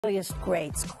Earliest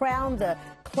greats, crowned the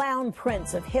clown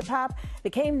prince of hip-hop,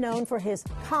 became known for his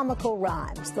comical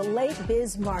rhymes. The late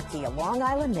Biz Markie, a Long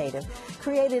Island native,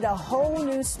 created a whole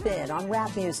new spin on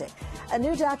rap music. A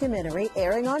new documentary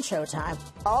airing on Showtime,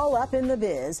 All Up in the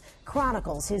Biz,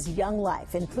 chronicles his young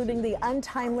life, including the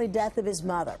untimely death of his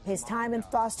mother, his time in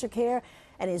foster care,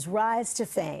 and his rise to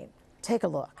fame. Take a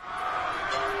look.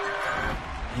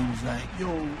 He was like, yo,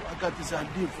 I got this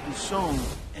idea for this song.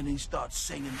 And he starts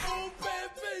singing. Oh, baby,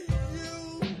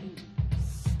 you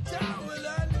got what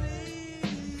I need.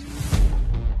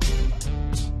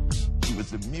 He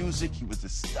was the music, he was the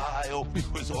style, he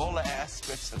was all the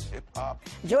aspects of hip-hop.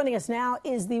 Joining us now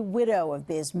is the widow of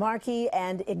Biz Markie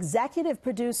and executive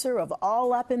producer of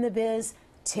All Up in the Biz,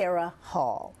 Tara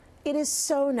Hall. It is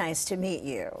so nice to meet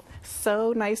you.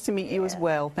 So nice to meet you as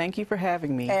well. Thank you for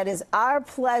having me. It is our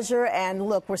pleasure. And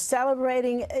look, we're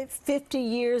celebrating 50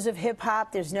 years of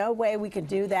hip-hop. There's no way we could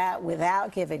do that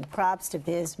without giving props to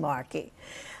Biz Markie.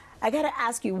 I got to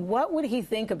ask you, what would he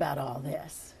think about all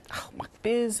this? Oh,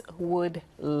 Biz would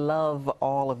love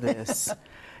all of this.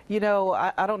 You know,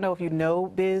 I don't know if you know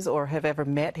Biz or have ever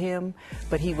met him,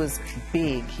 but he was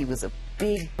big. He was a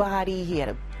big body. He had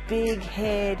a big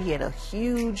head. He had a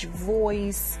huge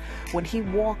voice. When he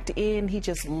walked in, he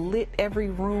just lit every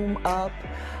room up.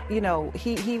 You know,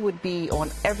 he would be on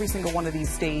every single one of these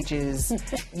stages,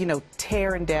 you know,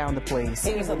 tearing down the place.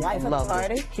 He was the life of the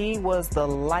party? He was the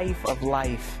life of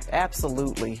life.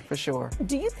 Absolutely, for sure.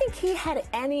 Do you think he had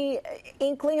any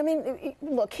inkling? I mean,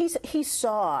 look, he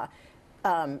saw...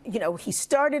 you know, he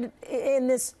started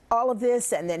in all of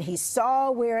this, and then he saw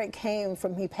where it came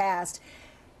from. He passed.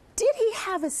 Did he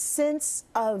have a sense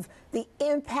of the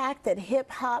impact that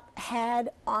hip-hop had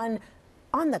on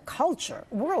the culture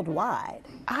worldwide?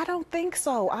 I don't think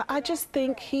so. I just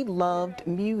think he loved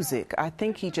music. I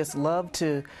think he just loved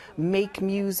to make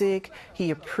music. He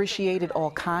appreciated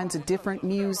all kinds of different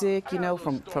music, you know,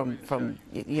 from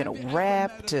you know,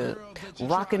 rap to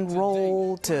rock and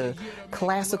roll to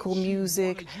classical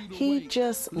music. He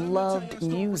just loved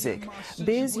music.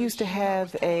 Biz used to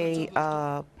have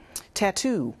a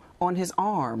tattoo on his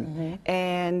arm,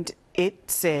 and it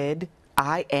said,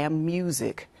 "I am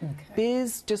music." Okay.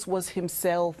 Biz just was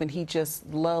himself, and he just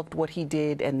loved what he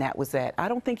did, and that was that. I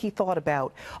don't think he thought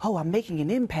about, oh, I'm making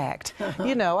an impact.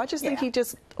 You know, I just think he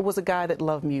just was a guy that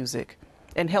loved music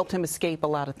and helped him escape a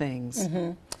lot of things.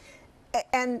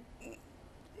 And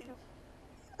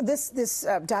this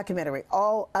documentary,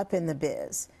 All Up in the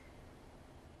Biz,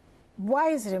 why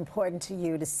is it important to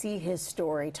you to see his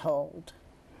story told?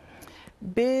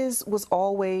 Biz was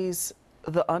always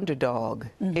the underdog.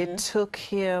 It took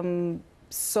him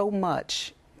so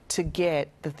much to get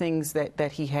the things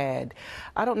that he had.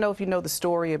 I don't know if you know the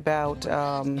story about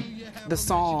the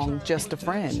song Just a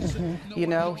Friend. You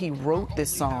know, he wrote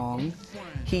this song.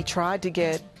 He tried to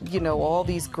get, you know, all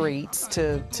these greats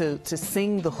to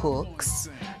sing the hooks,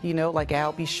 you know, like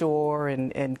Al B. Shore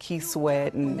and Keith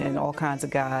Sweat and all kinds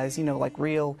of guys, you know, like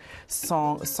real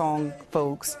song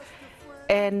folks.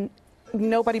 And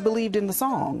nobody believed in the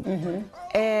song,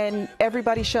 and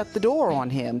everybody shut the door on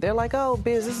him. They're like, oh,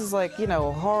 Biz, this is like, you know,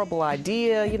 a horrible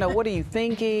idea, you know, what are you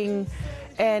thinking?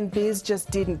 And Biz just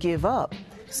didn't give up.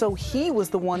 So he was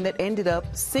the one that ended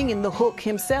up singing the hook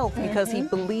himself because he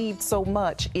believed so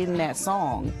much in that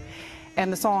song.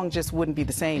 And the song just wouldn't be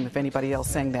the same if anybody else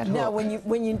sang that hook. No,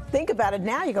 when you think about it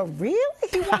now, you go, really?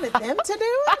 He wanted them to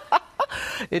do it?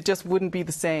 It just wouldn't be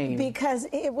the same. Because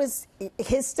it was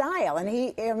his style, and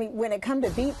I mean, when it come to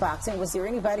beatboxing, was there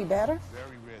anybody better?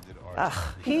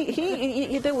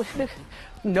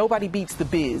 Nobody beats the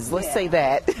Biz. Let's say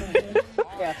that.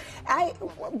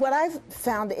 What I've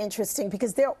found interesting,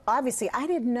 because obviously I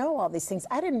didn't know all these things.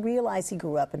 I didn't realize he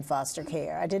grew up in foster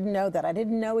care. I didn't know that. I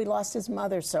didn't know he lost his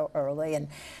mother so early,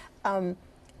 and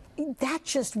that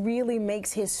just really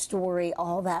makes his story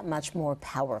all that much more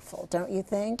powerful, don't you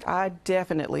think? I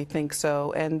definitely think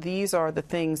so. And these are the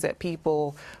things that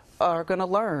people are going to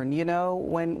learn, you know,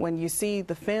 when you see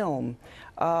the film.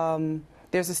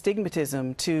 There's a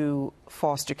stigmatism to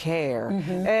foster care,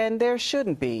 and there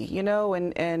shouldn't be, you know,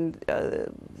 and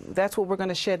that's what we're going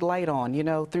to shed light on, you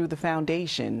know, through the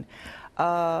foundation.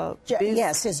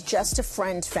 Yes, his Just a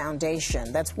Friend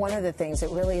Foundation. That's one of the things that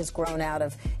really has grown out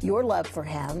of your love for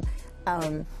him,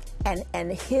 and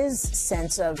his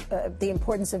sense of the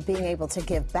importance of being able to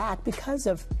give back because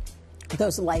of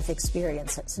those life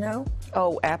experiences, no?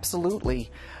 Oh,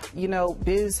 absolutely. You know,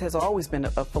 Biz has always been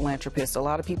a philanthropist. A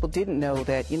lot of people didn't know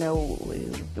that, you know,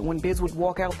 when Biz would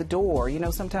walk out the door, you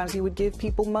know, sometimes he would give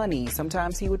people money.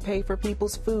 Sometimes he would pay for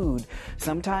people's food.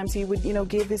 Sometimes he would, you know,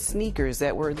 give his sneakers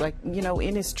that were like, you know,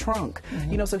 in his trunk.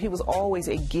 You know, so he was always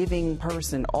a giving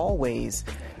person, always.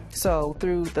 So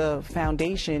through the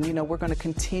foundation, you know, we're going to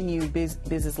continue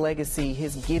Biz's legacy,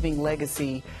 his giving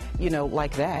legacy, you know,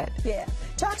 like that. Yeah.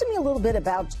 Talk to me a little bit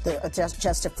about the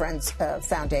Just a Friends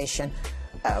Foundation.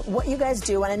 What you guys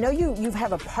do, and I know you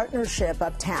have a partnership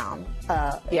uptown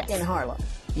Yes. in Harlem.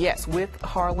 Yes, with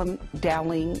Harlem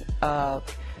Dowling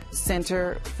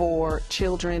Center for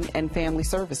Children and Family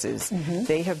Services.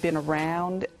 They have been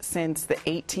around since the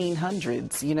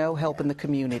 1800s, you know, helping the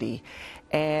community.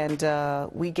 And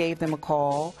we gave them a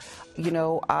call. You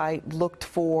know, I looked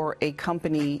for a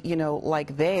company, you know,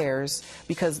 like theirs,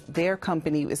 because their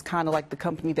company is kind of like the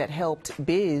company that helped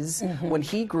Biz when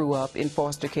he grew up in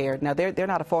foster care. Now, they're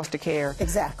not a foster care,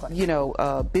 Exactly. you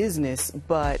know, business,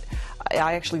 but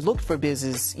I actually looked for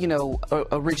Biz's, you know,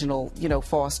 original, you know,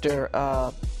 foster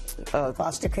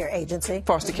care agency.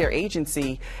 Foster care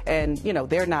agency, and you know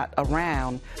they're not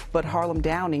around, but Harlem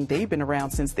Downing, they've been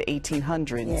around since the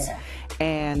 1800s. Yeah.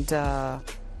 And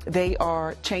they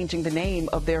are changing the name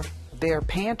of their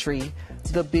pantry,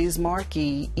 the Biz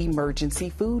Markie Emergency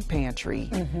Food Pantry.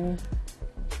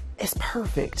 It's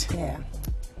perfect. Yeah.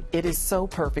 It is so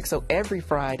perfect. So every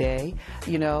Friday,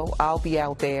 you know, I'll be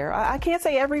out there. I can't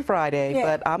say every Friday, Yeah.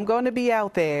 but I'm going to be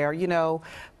out there, you know,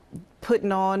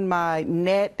 putting on my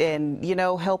net and, you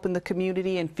know, helping the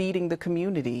community and feeding the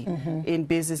community in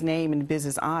Biz's name and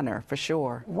Biz's honor, for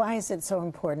sure. Why is it so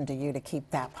important to you to keep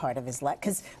that part of his life?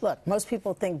 Because, look, most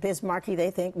people think Biz Markie,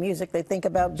 they think music, they think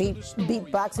about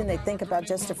beatboxing, they think about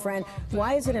Just a Friend.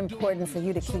 Why is it important for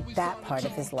you to keep that part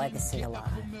of his legacy alive?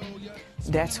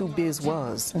 That's who Biz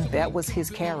was. That was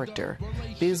his character.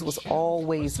 Biz was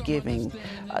always giving.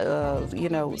 You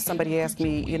know, somebody asked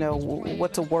me, you know,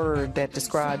 what's a word that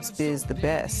describes Biz the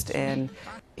best? And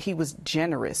he was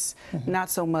generous.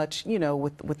 Not so much, you know,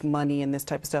 with money and this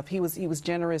type of stuff. He was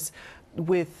generous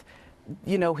with,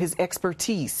 you know, his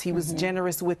expertise. He was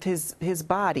generous with his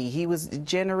body. He was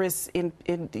generous in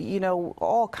you know,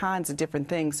 all kinds of different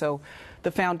things. So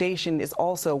the foundation is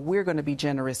also, we're going to be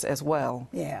generous as well.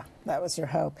 Yeah, that was your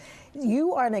hope.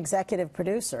 You are an executive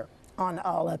producer on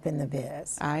All Up in the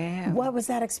Biz. I am. What was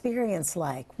that experience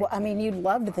like? Well, I mean, you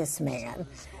loved this man.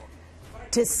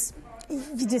 To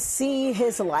see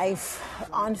his life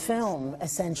on film,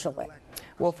 essentially.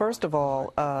 Well, first of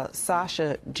all,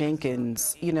 Sasha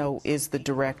Jenkins, you know, is the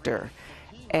director,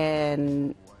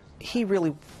 and he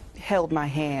really held my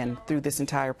hand through this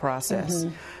entire process.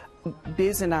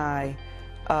 Biz and I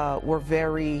were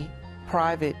very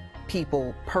private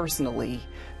people personally,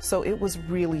 so it was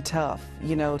really tough,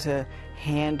 you know, to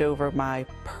hand over my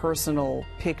personal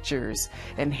pictures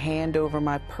and hand over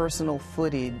my personal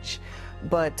footage.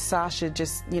 But Sasha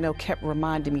just, you know, kept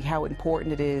reminding me how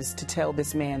important it is to tell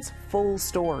this man's full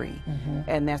story,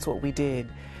 and that's what we did.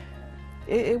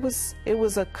 It was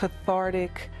a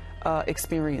cathartic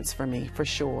experience for me, for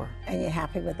sure. And you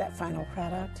happy with that final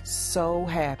product? So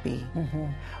happy.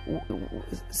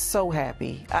 So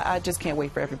happy. I just can't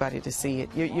wait for everybody to see it.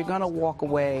 You're going to walk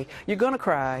away. You're going to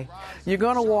cry. You're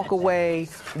going to walk away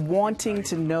wanting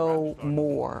to know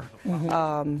more.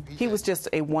 He was just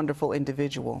a wonderful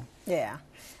individual. Yeah.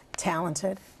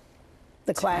 Talented.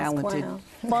 The class Talented. clown.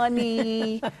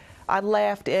 Funny. I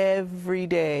laughed every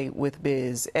day with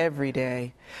Biz, every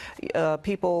day.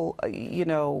 People, you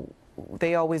know,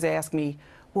 they always ask me,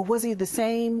 well, was he the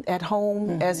same at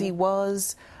home as he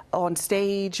was on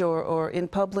stage or in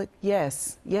public?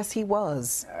 Yes. Yes, he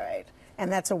was. All right. And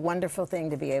that's a wonderful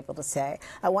thing to be able to say.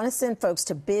 I want to send folks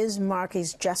to Biz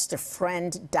Markie's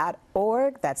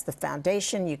justafriend.org. That's the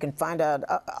foundation. You can find out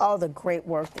all the great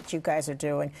work that you guys are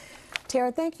doing.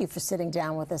 Tara, thank you for sitting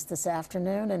down with us this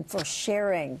afternoon and for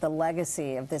sharing the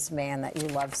legacy of this man that you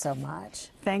love so much.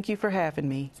 Thank you for having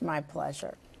me. It's my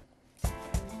pleasure.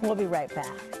 We'll be right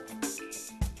back.